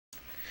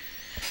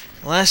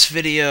Last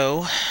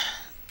video,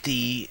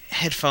 the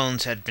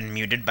headphones had been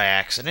muted by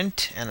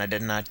accident, and I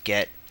did not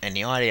get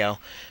any audio,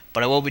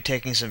 but I will be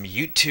taking some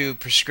YouTube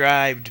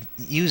prescribed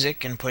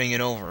music and putting it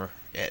over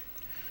it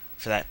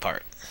for that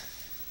part.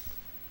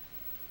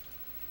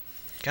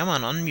 Come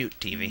on, unmute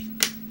TV.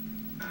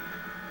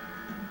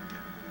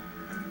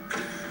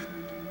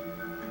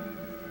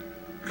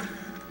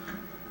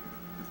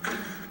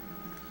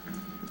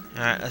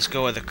 Alright, let's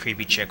go where the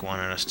creepy chick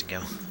wanted us to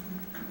go.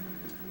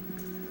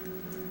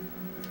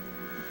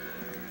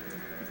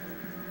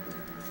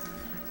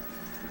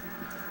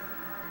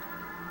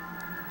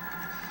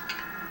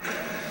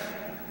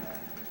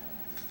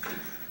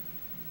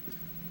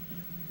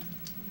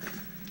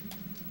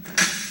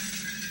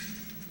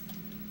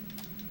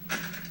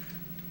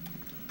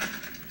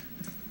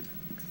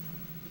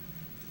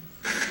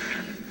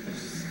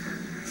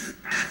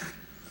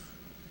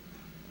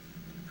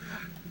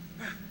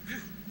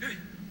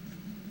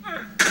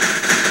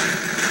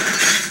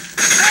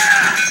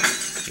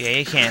 Yeah,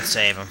 you can't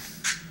save him.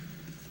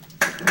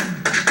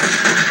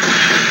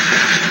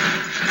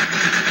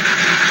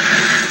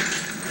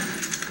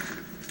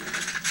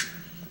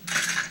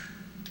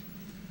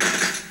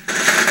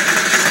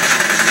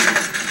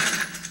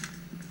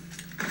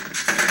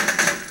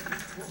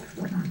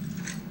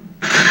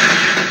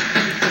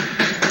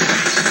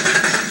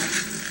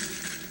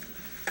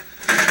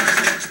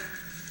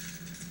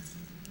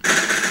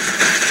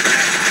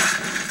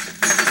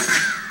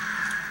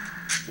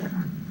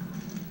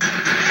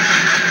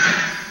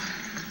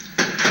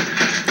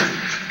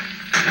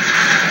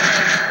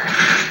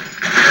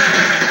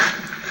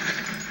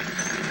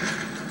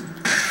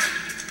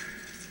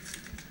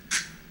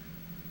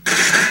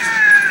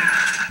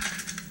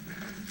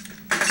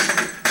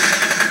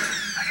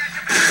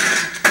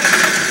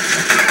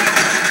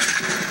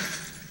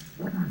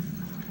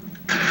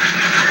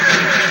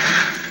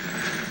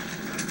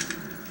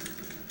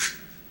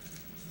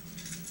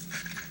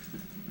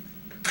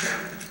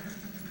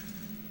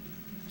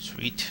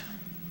 Sweet.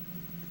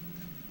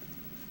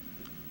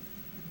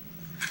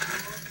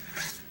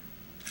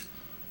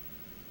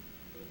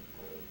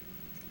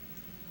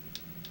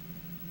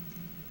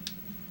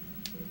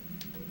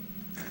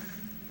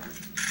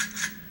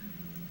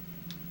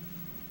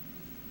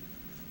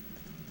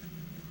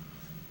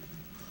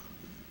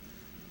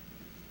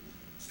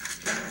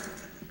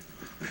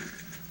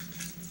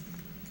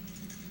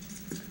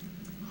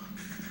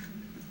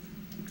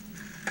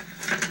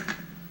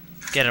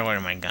 Get away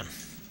with my gun.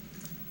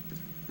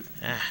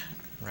 Ah,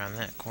 around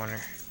that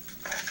corner.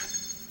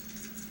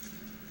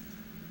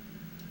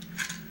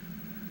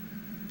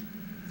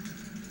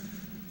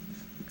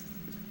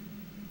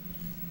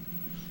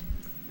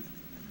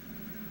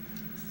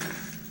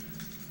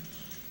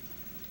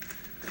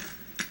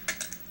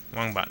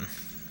 Wrong button.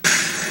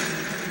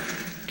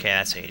 Okay,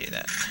 that's how you do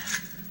that.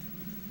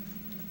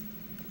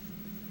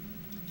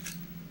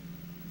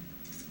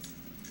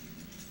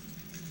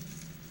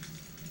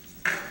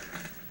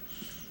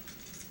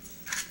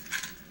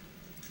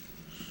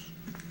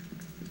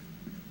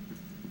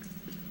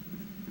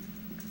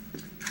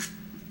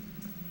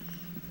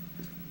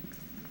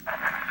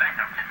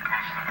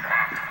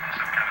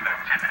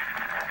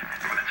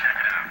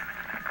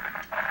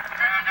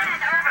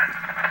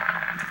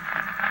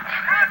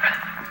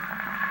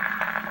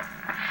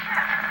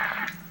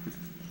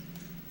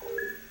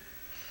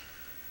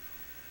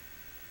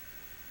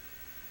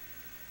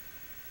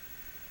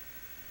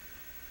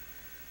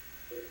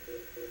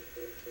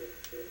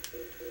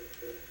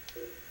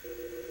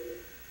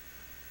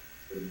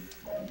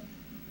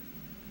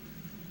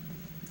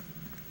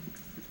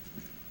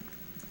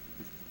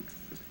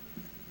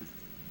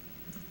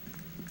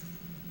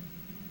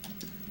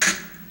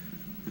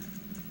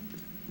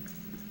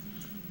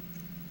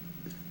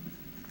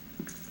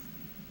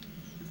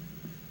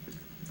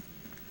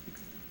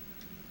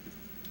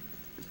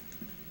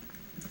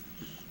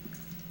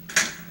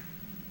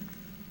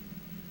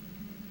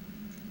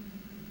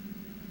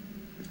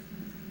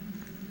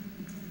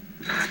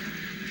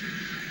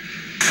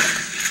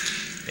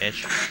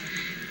 Bitch.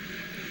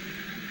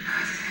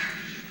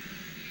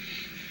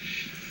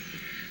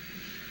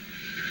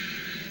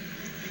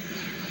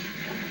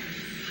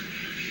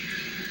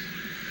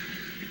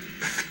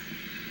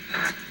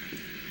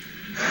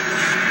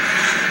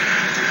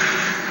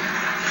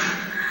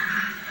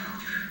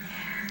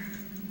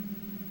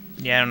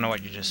 Yeah, I don't know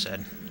what you just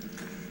said.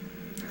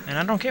 And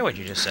I don't care what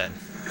you just said.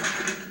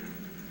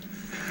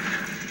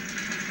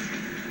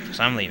 Because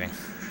I'm leaving.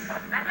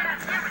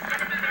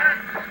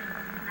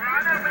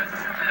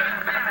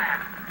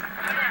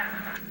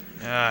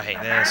 Oh, I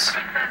hate this.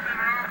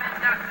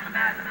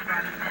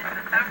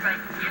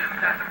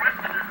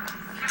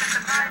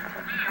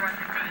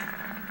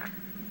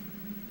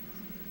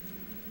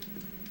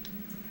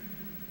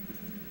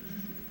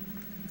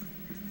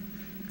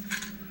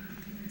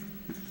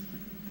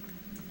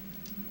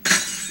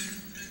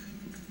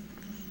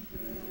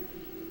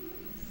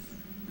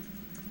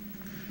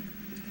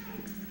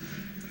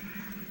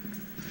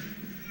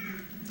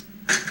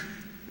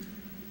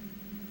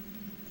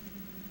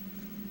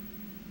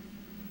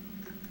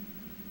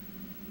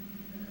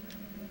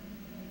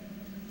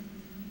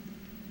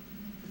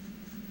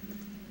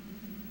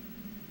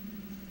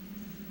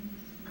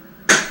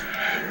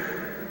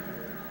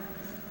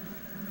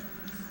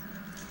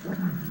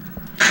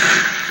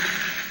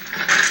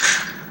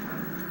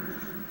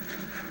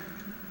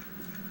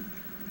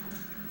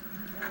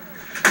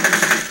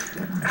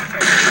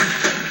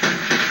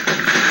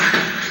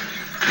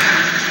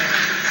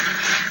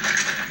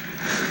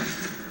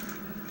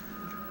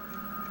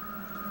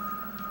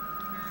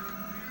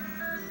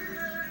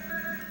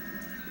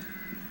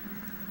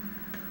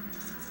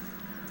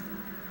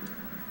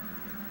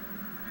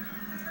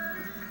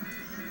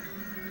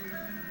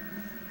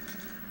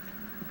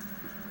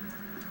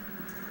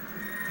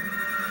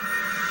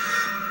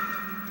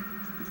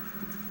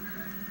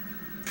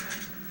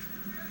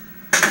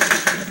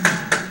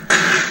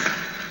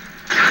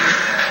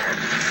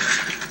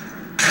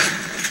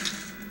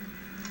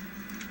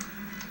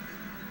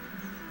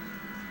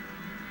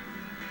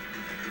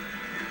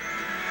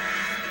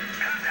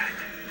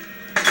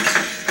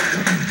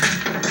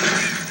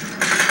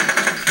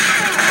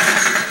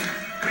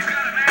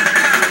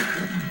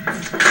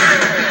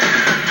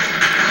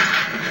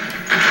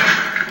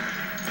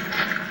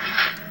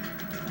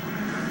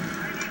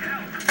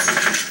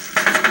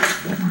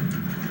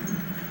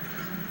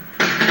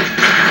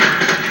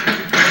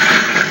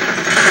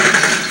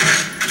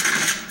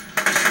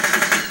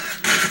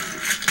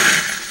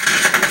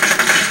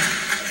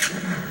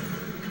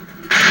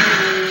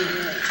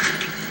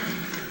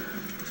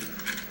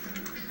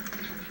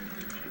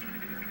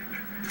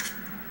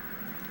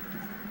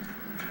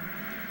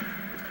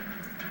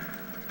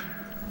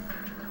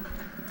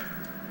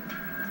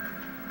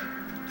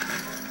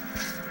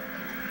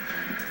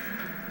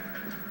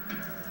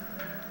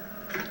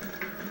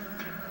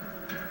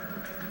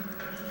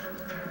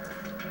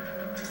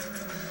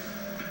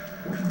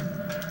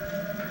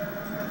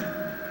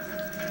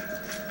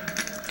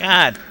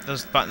 God,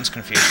 those buttons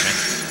confuse me.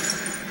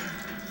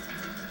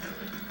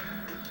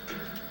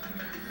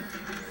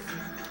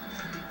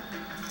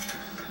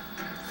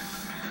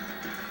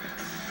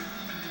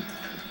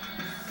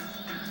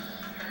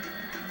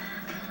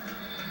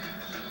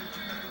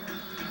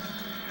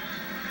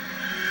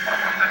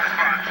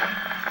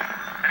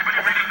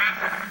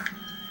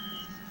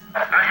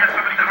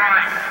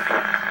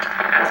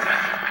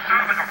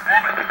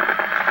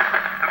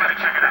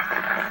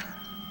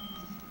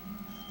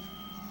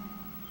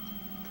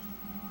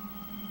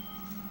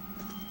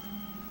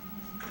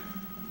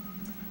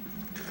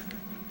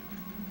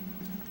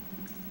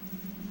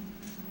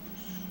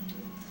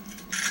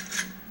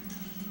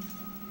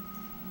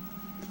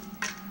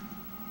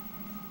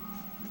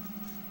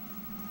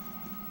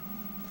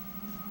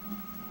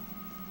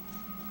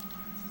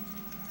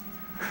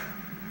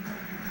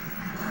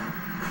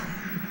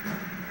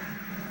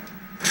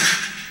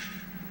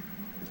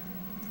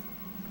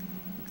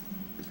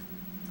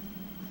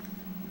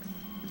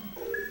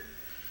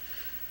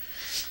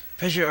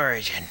 Picture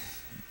origin.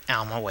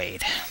 Alma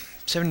Wade.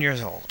 7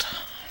 years old.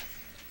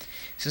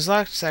 Since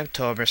last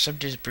October,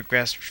 subject has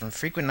progressed from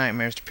frequent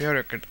nightmares to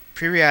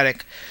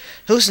periodic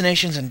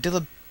hallucinations and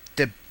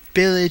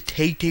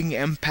debilitating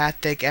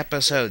empathic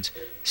episodes.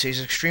 She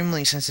is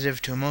extremely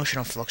sensitive to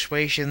emotional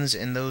fluctuations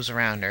in those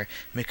around her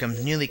and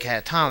becomes nearly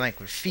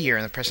catatonic with fear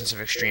in the presence of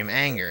extreme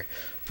anger,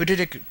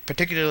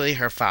 particularly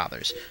her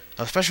father's.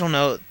 Of special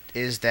note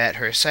is that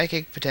her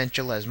psychic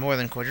potential has more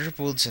than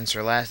quadrupled since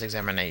her last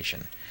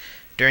examination.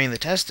 During the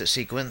test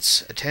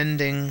sequence,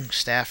 attending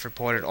staff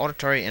reported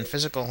auditory and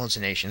physical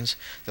hallucinations.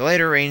 The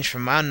latter ranged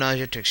from mild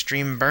nausea to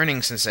extreme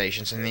burning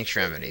sensations in the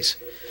extremities.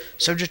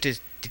 Subject is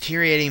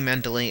deteriorating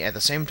mentally at the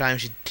same time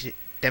she's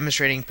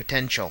demonstrating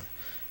potential.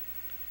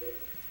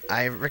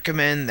 I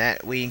recommend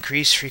that we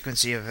increase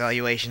frequency of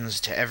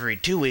evaluations to every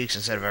 2 weeks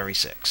instead of every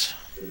 6.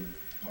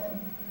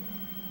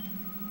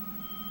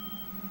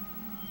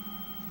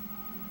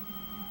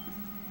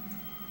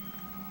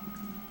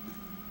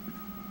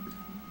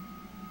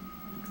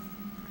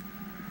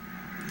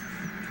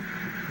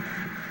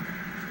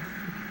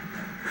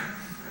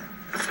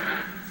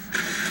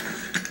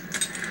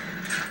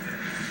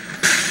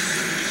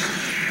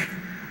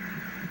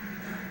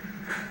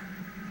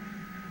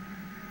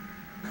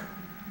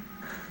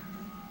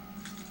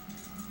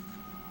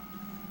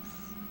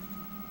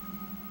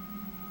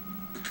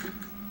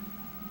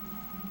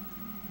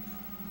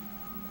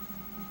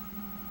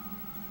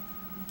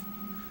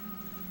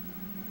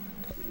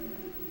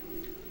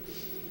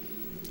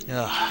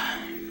 Ugh.